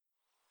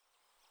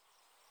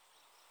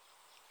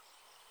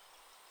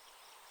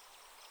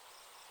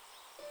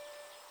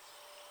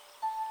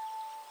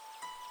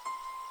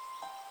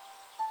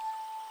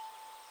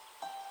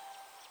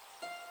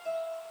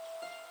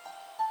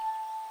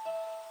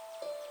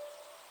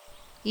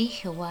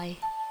Oíche.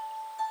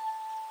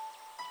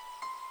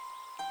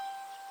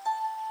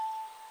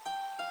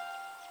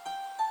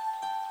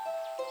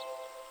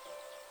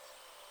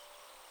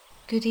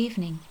 Good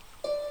evening.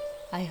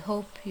 I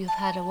hope you've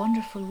had a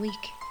wonderful week.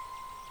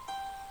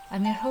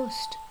 I'm your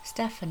host,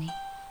 Stephanie,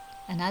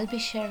 and I'll be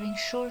sharing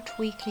short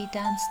weekly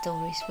dance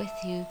stories with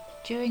you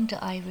during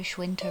the Irish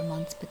winter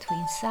months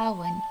between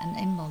Samhain and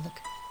Imbolc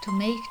to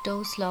make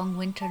those long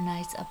winter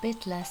nights a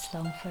bit less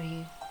long for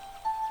you.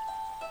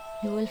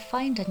 You will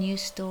find a new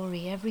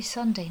story every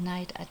Sunday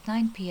night at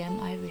 9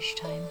 p.m. Irish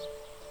time.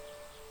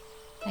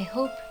 I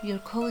hope you're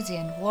cozy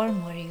and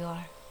warm where you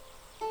are.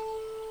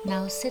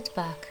 Now sit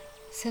back,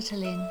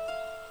 settle in,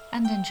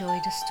 and enjoy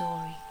the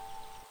story.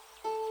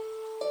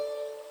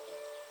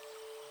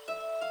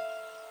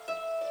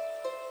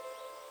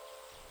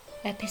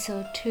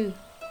 Episode 2: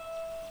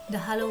 The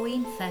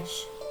Halloween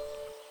Feis.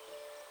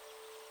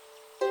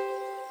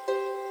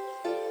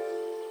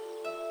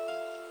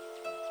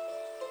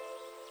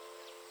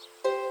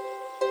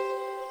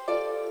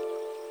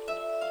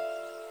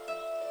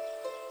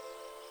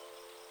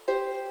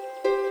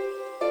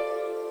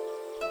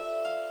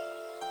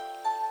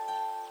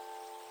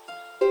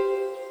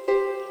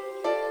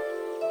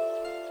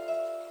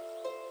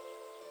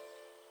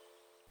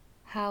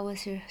 How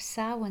was your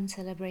Samhain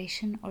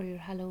celebration or your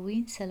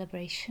Halloween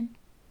celebration?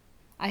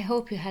 I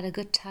hope you had a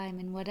good time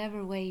in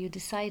whatever way you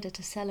decided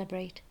to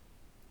celebrate.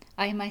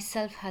 I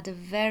myself had a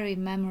very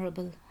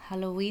memorable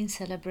Halloween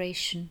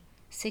celebration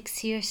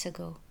 6 years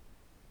ago.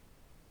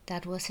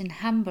 That was in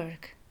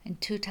Hamburg in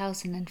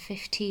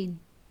 2015.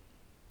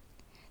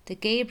 The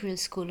Gabriel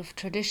School of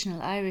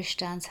Traditional Irish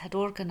Dance had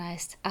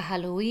organised a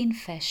Halloween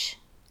Feis,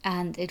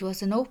 and it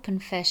was an open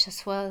Feis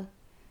as well,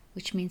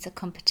 which means a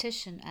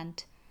competition,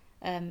 and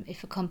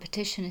if a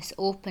competition is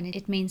open,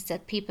 it means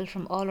that people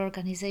from all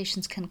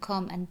organisations can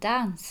come and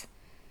dance.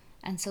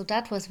 And so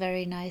that was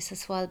very nice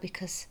as well,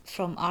 because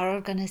from our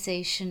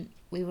organisation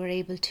we were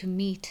able to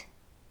meet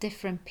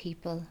different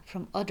people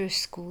from other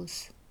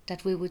schools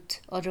that we would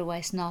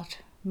otherwise not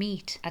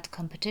meet at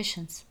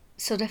competitions.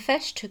 So the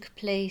Feis took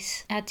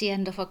place at the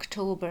end of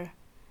October,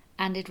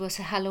 and it was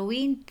a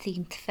Halloween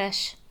themed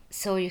Feis.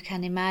 So you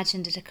can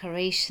imagine the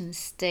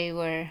decorations, they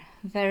were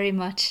very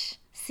much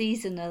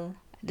seasonal.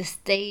 The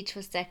stage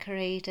was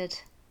decorated.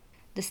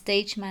 The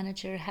stage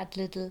manager had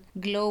little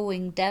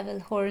glowing devil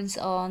horns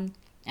on,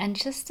 and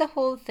just the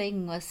whole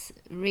thing was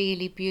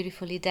really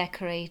beautifully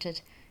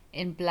decorated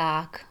in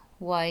black,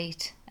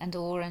 white and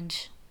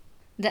orange.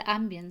 The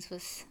ambience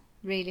was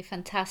really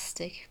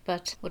fantastic,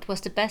 but what was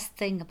the best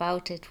thing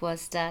about it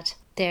was that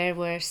there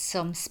were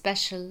some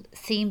special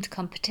themed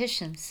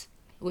competitions,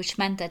 which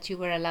meant that you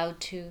were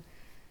allowed to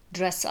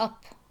dress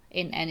up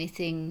in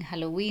anything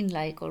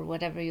Halloween-like or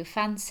whatever you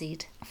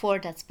fancied for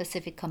that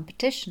specific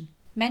competition.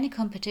 Many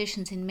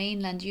competitions in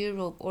mainland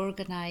Europe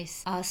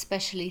organise a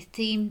specially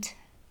themed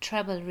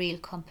treble reel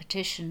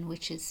competition,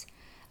 which is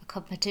a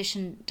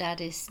competition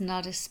that is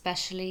not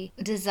especially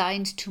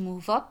designed to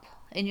move up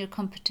in your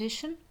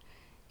competition.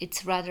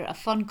 It's rather a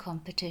fun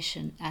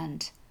competition,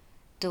 and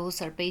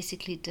those are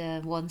basically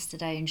the ones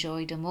that I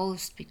enjoy the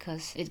most,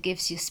 because it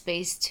gives you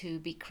space to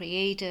be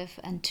creative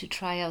and to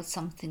try out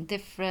something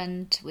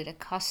different with a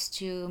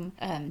costume,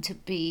 to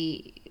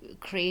be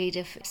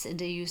creative in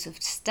the use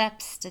of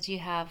steps that you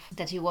have,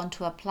 that you want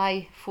to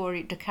apply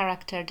for the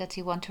character that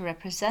you want to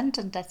represent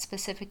in that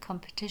specific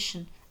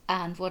competition.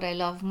 And what I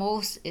love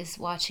most is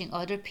watching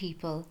other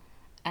people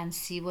and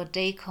see what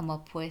they come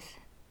up with.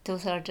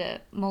 Those are the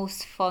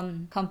most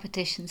fun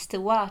competitions to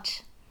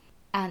watch.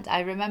 And I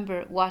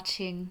remember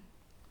watching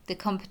the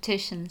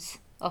competitions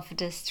of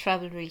this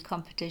treble reel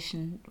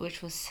competition,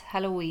 which was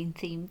Halloween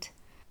themed.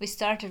 We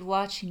started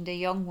watching the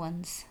young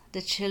ones,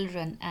 the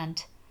children,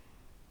 and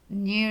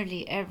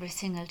nearly every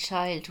single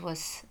child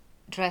was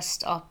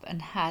dressed up and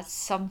had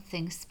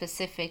something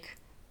specific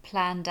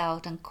planned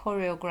out and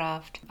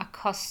choreographed, a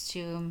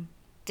costume.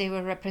 They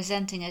were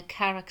representing a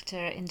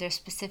character in their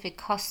specific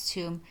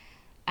costume,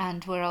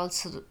 and were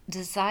also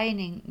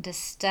designing the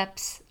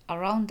steps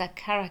around that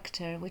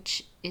character,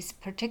 which is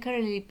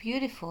particularly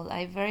beautiful.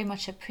 I very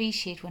much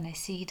appreciate when I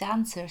see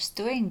dancers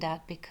doing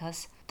that,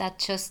 because that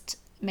just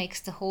makes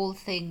the whole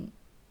thing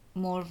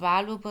more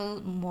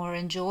valuable, more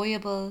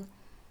enjoyable,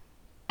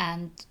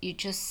 and you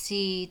just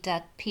see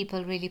that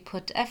people really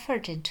put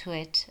effort into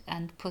it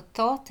and put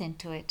thought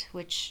into it,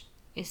 which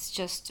is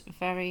just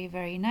very,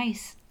 very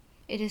nice.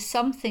 It is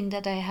something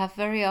that I have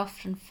very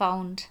often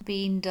found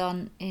being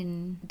done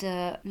in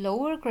the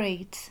lower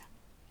grades.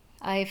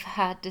 I've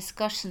had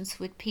discussions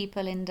with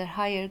people in the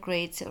higher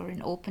grades or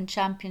in open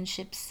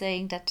championships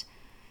saying that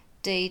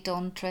they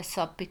don't dress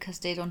up because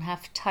they don't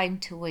have time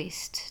to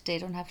waste. They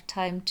don't have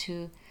time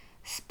to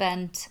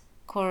spend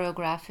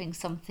choreographing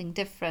something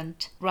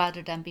different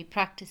rather than be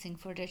practicing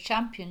for their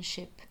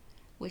championship,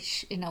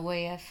 which in a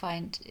way I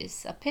find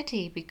is a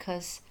pity,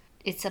 because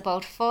it's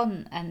about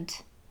fun and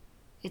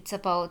it's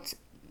about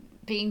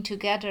being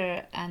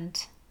together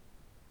and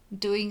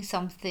doing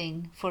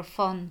something for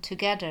fun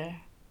together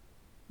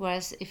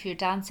Whereas if you're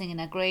dancing in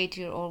a grade,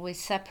 you're always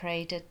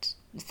separated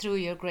through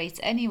your grades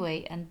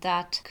anyway, and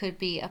that could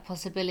be a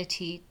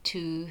possibility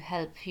to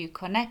help you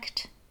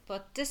connect.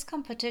 But this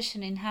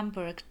competition in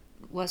Hamburg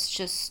was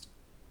just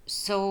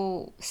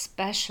so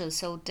special,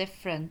 so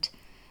different.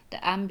 The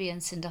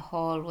ambience in the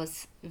hall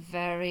was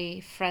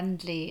very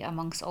friendly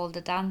amongst all the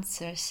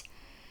dancers.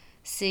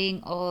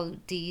 Seeing all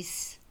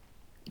these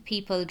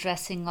people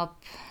dressing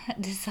up,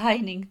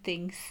 designing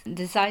things,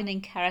 designing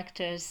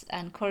characters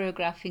and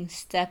choreographing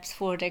steps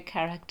for their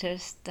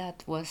characters,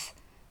 that was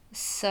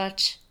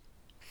such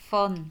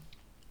fun.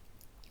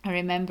 I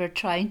remember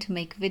trying to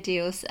make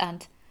videos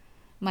and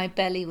my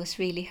belly was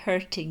really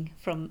hurting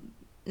from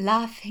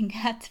laughing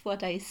at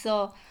what I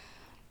saw.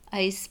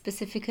 I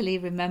specifically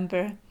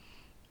remember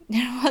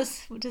there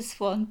was this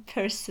one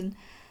person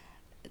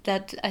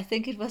that I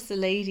think it was the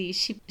lady.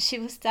 She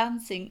was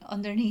dancing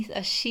underneath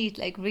a sheet,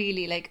 like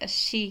really like a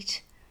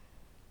sheet,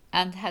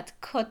 and had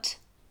cut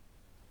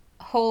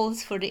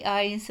holes for the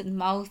eyes and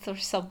mouth or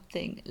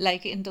something,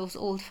 like in those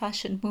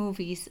old-fashioned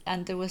movies,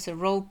 and there was a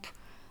rope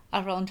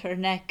around her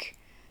neck.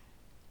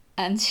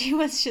 And she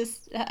was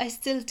just, I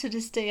still to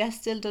this day, I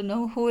still don't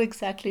know who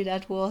exactly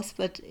that was,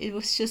 but it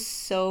was just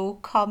so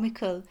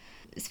comical,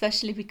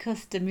 especially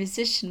because the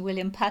musician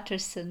William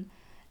Patterson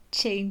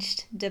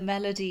changed the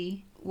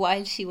melody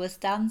while she was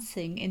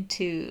dancing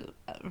into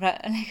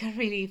like a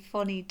really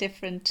funny,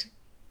 different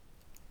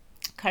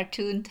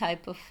cartoon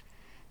type of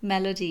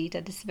melody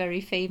that is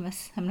very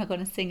famous. I'm not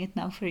going to sing it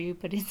now for you,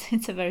 but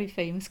it's a very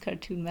famous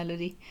cartoon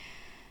melody.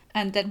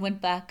 And then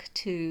went back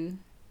to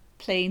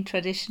playing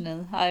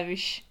traditional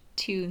Irish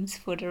tunes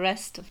for the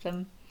rest of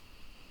them.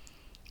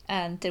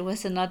 And there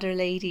was another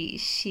lady,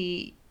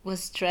 she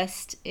was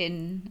dressed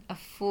in a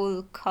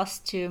full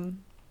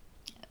costume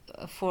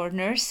for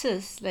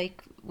nurses,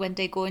 like when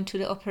they go into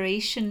the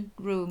operation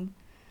room.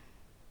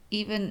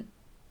 Even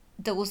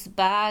those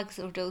bags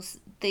or those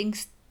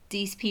things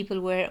these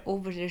people wear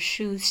over their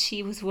shoes,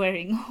 she was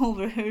wearing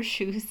over her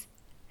shoes.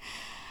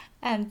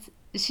 And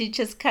she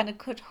just kind of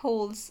cut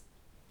holes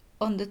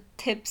on the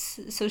tips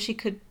so she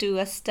could do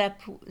a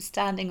step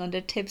standing on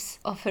the tips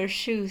of her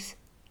shoes.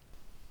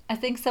 I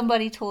think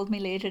somebody told me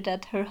later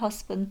that her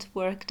husband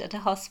worked at a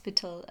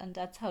hospital and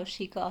that's how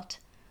she got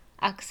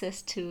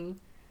access to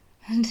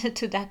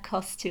to that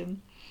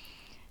costume.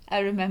 I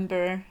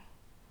remember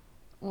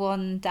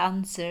one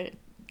dancer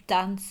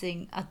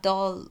dancing a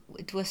doll.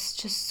 It was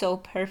just so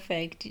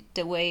perfect,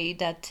 the way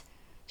that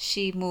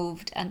she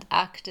moved and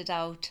acted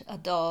out a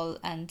doll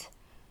and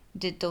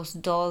did those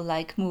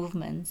doll-like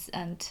movements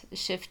and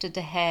shifted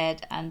the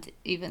head and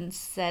even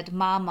said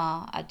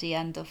mama at the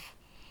end of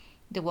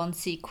the one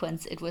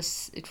sequence. It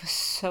was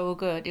so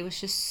good. It was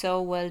just so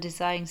well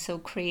designed, so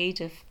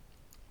creative.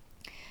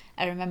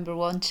 I remember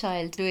one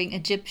child doing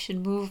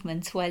Egyptian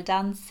movements while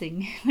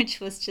dancing, which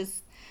was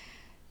just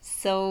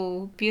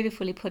so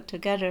beautifully put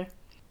together.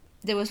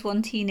 There was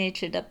one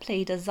teenager that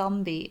played a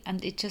zombie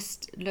and it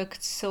just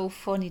looked so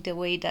funny, the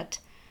way that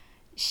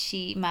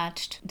she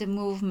matched the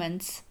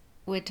movements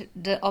with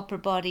the upper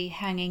body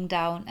hanging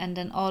down and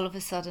then all of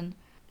a sudden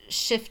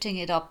shifting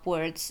it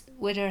upwards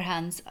with her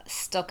hands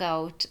stuck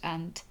out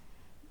and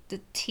the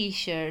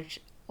t-shirt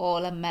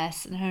all a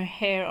mess and her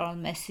hair all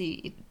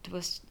messy.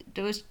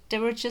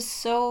 There were just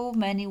so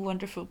many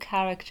wonderful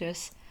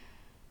characters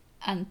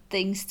and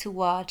things to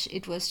watch.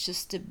 It was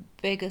just the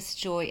biggest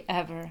joy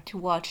ever to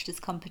watch this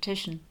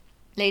competition.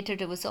 Later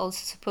there was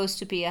also supposed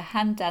to be a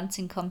hand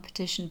dancing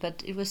competition,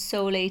 but it was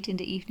so late in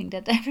the evening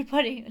that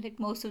everybody, like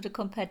most of the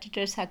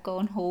competitors, had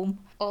gone home.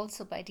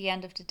 Also, by the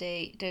end of the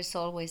day, there's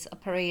always a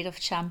parade of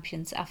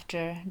champions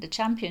after the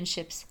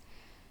championships.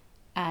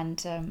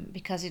 And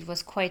because it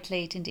was quite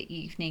late in the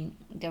evening,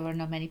 there were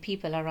not many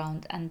people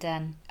around. And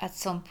then at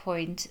some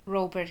point,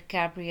 Robert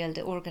Gabriel,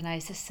 the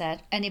organizer,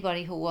 said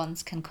anybody who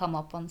wants can come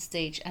up on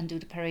stage and do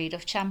the parade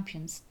of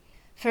champions.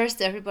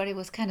 First, everybody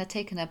was kind of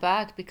taken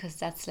aback because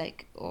that's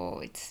like, oh,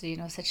 it's,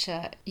 such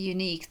a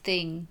unique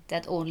thing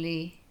that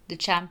only the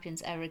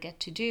champions ever get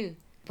to do.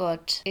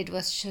 But it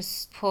was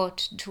just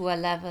put to a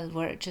level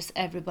where just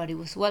everybody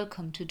was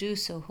welcome to do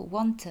so who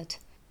wanted.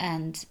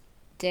 And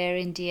there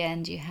in the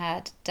end you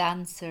had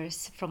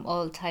dancers from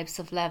all types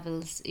of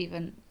levels,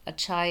 even a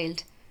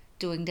child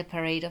doing the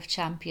parade of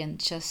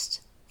champions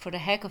just for the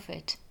heck of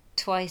it,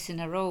 twice in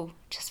a row,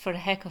 just for the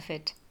heck of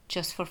it,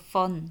 just for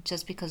fun,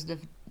 just because of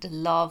the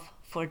love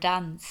for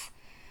dance.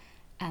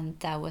 And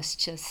that was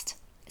just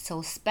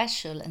so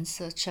special and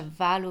such a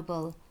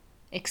valuable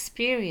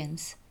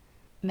experience.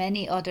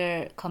 Many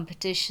other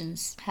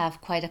competitions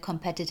have quite a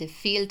competitive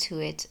feel to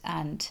it,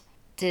 and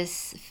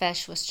this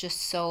feis was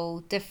just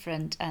so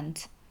different.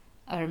 And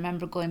I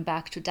remember going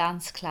back to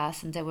dance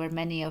class and there were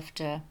many of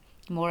the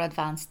more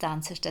advanced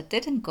dancers that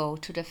didn't go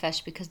to the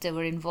feis because they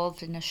were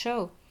involved in a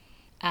show,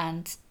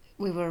 and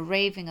we were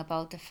raving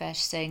about the feis,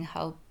 saying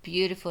how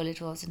beautiful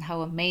it was and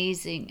how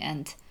amazing,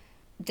 and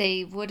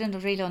they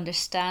wouldn't really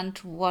understand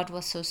what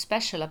was so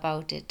special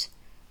about it.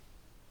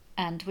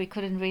 and we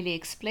couldn't really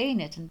explain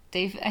it. And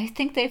I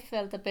think they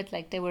felt a bit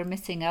like they were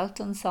missing out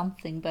on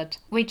something, but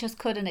we just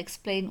couldn't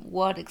explain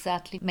what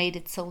exactly made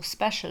it so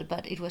special.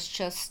 But it was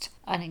just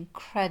an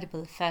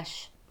incredible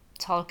feis,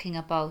 talking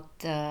about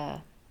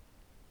the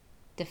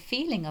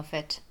feeling of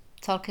it,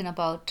 talking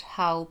about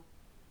how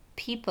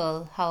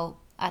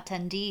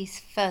attendees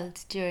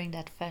felt during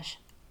that feis.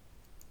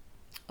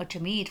 Or to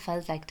me, it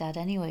felt like that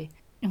anyway.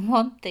 And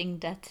one thing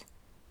that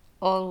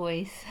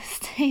always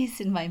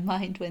stays in my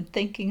mind when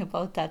thinking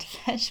about that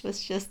feis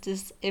was just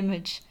this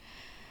image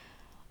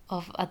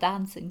of a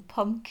dancing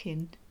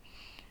pumpkin.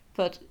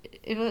 But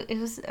it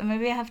was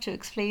maybe I have to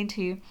explain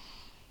to you.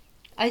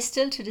 I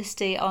still to this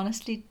day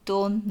honestly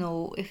don't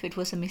know if it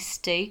was a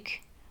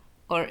mistake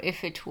or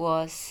if it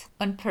was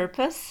on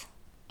purpose.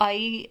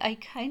 I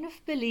kind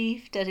of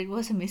believe that it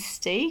was a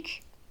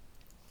mistake,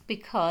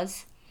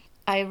 because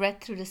I read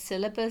through the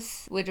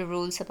syllabus with the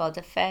rules about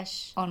the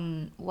feis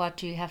on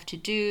what you have to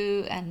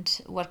do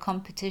and what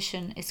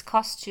competition is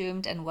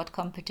costumed and what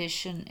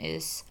competition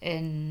is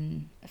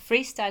in a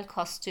freestyle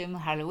costume,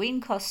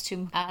 Halloween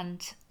costume.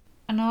 And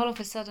all of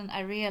a sudden I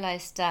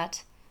realized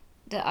that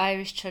the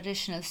Irish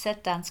traditional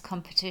set dance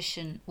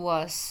competition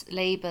was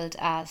labelled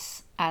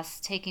as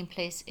taking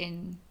place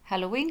in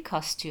Halloween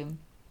costume,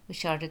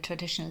 which are the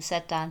traditional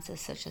set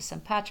dances such as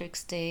St.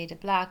 Patrick's Day, the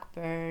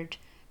Blackbird,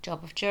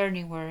 Job of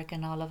Journey Work,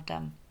 and all of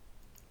them.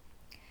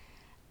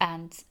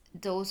 And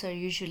those are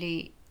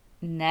usually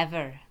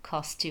never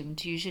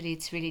costumed. Usually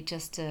it's really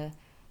just the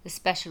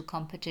special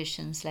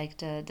competitions, like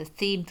the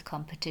themed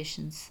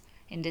competitions.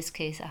 In this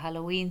case, a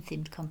Halloween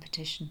themed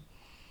competition.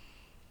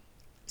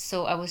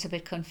 So I was a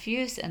bit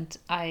confused, and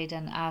I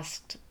then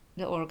asked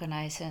the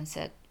organizer and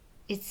said,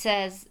 it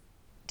says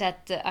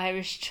that the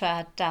Irish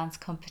trad dance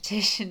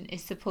competition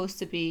is supposed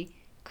to be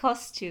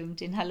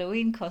costumed in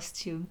Halloween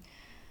costume.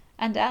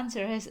 And the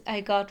answer I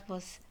got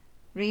was,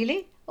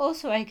 really?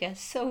 Also, I guess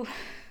so.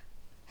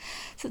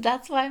 So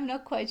that's why I'm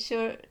not quite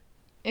sure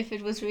if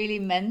it was really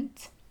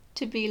meant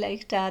to be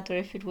like that, or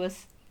if it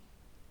was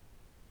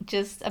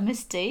just a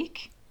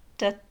mistake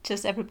that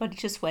just everybody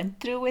just went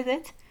through with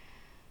it.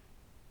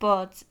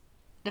 But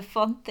the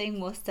fun thing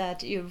was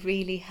that you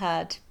really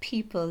had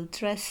people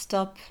dressed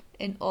up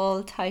in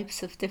all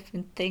types of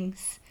different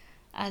things,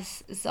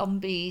 as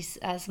zombies,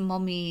 as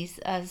mummies,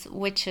 as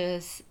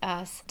witches,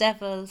 as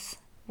devils,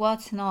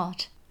 what's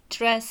not,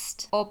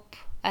 dressed up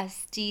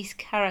as these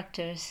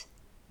characters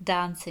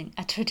dancing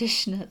a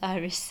traditional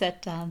Irish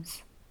set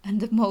dance.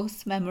 And the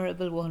most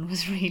memorable one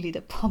was really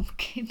the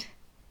pumpkin.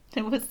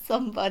 There was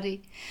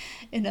somebody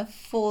in a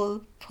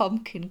full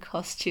pumpkin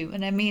costume,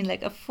 and I mean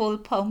like a full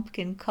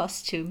pumpkin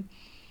costume,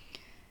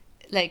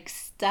 like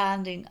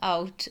standing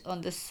out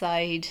on the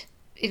side.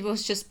 It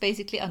was just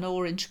basically an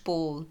orange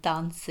ball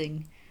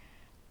dancing,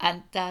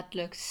 and that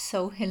looked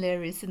so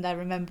hilarious. And I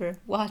remember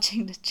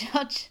watching the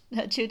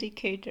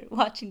adjudicator,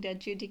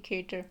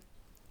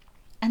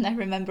 and I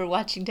remember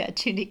watching the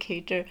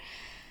adjudicator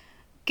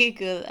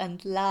giggle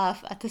and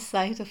laugh at the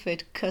sight of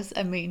it, because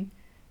I mean,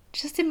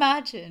 just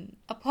imagine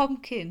a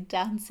pumpkin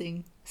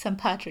dancing St.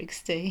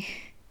 Patrick's Day.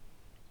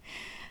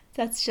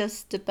 That's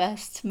just the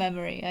best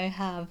memory I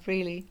have,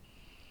 really.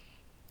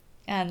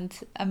 And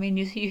I mean,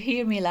 you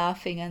hear me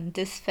laughing, and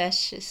this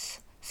feis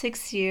is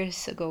 6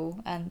 years ago,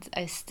 and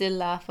I still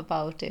laugh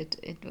about it.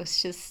 It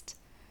was just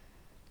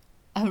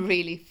a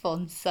really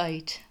fun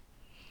sight,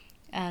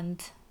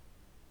 and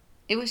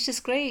it was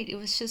just great. It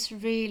was just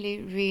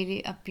really,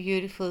 really a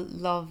beautiful,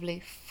 lovely,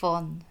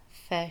 fun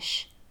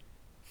feis,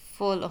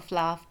 full of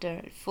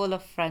laughter, full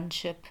of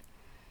friendship.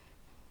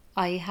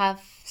 I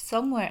have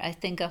somewhere, I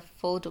think, a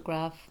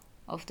photograph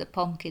of the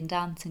pumpkin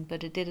dancing,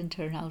 but it didn't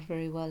turn out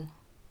very well.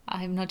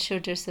 I'm not sure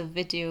there's a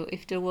video.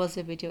 If there was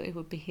a video, it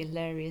would be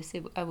hilarious.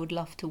 I would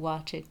love to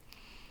watch it.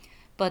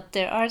 But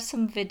there are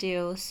some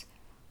videos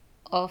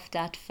of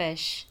that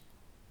feis,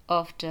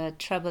 of the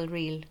treble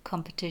reel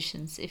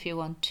competitions, if you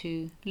want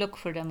to look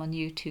for them on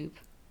YouTube.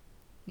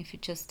 If you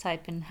just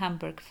type in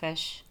Hamburg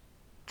feis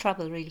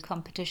treble reel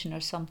competition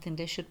or something,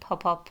 they should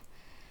pop up,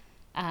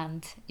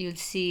 and you'll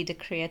see the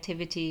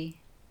creativity,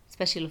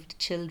 especially of the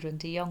children,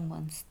 the young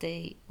ones.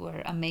 They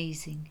were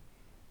amazing.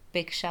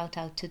 Big shout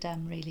out to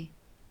them, really.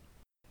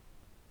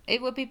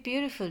 It would be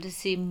beautiful to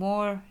see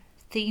more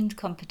themed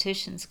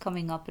competitions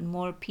coming up and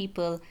more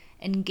people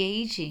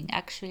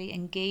actually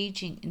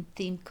engaging in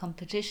themed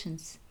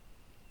competitions,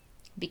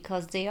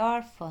 because they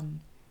are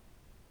fun.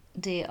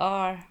 They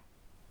are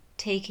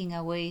taking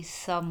away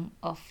some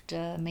of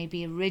the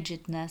maybe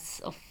rigidness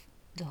of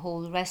the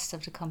whole rest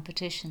of the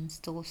competitions.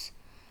 Those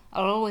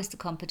are always the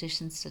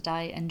competitions that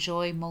I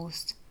enjoy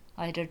most,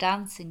 either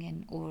dancing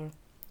in or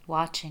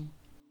watching.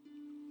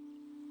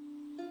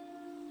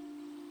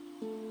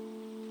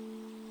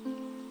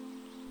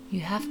 You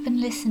have been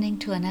listening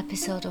to an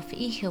episode of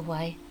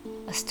Oíche,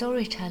 a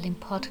storytelling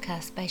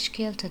podcast by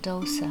Scéalta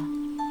Damhsa.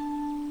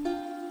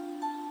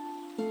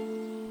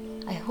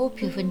 I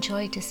hope you've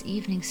enjoyed this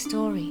evening's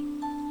story.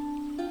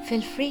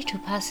 Feel free to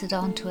pass it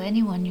on to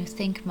anyone you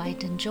think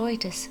might enjoy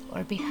this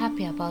or be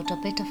happy about a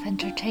bit of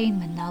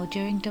entertainment now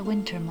during the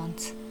winter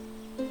months.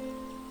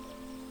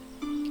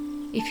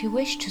 If you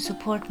wish to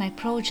support my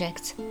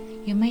projects,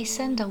 you may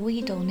send a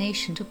wee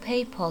donation to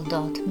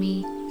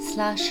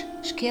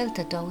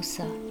paypal.me/Scéalta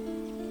Damhsa.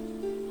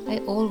 I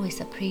always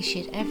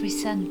appreciate every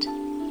cent.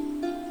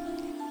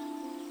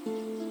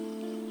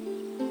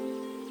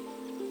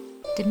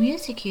 The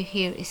music you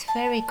hear is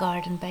Fairy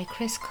Garden by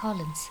Chris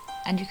Collins,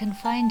 and you can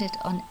find it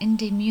on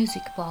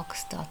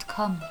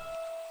indiemusicbox.com.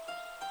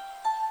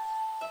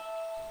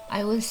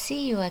 I will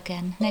see you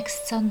again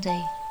next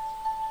Sunday.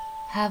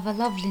 Have a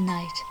lovely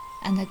night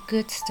and a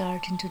good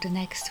start into the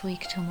next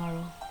week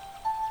tomorrow.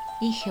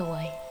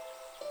 Oíche.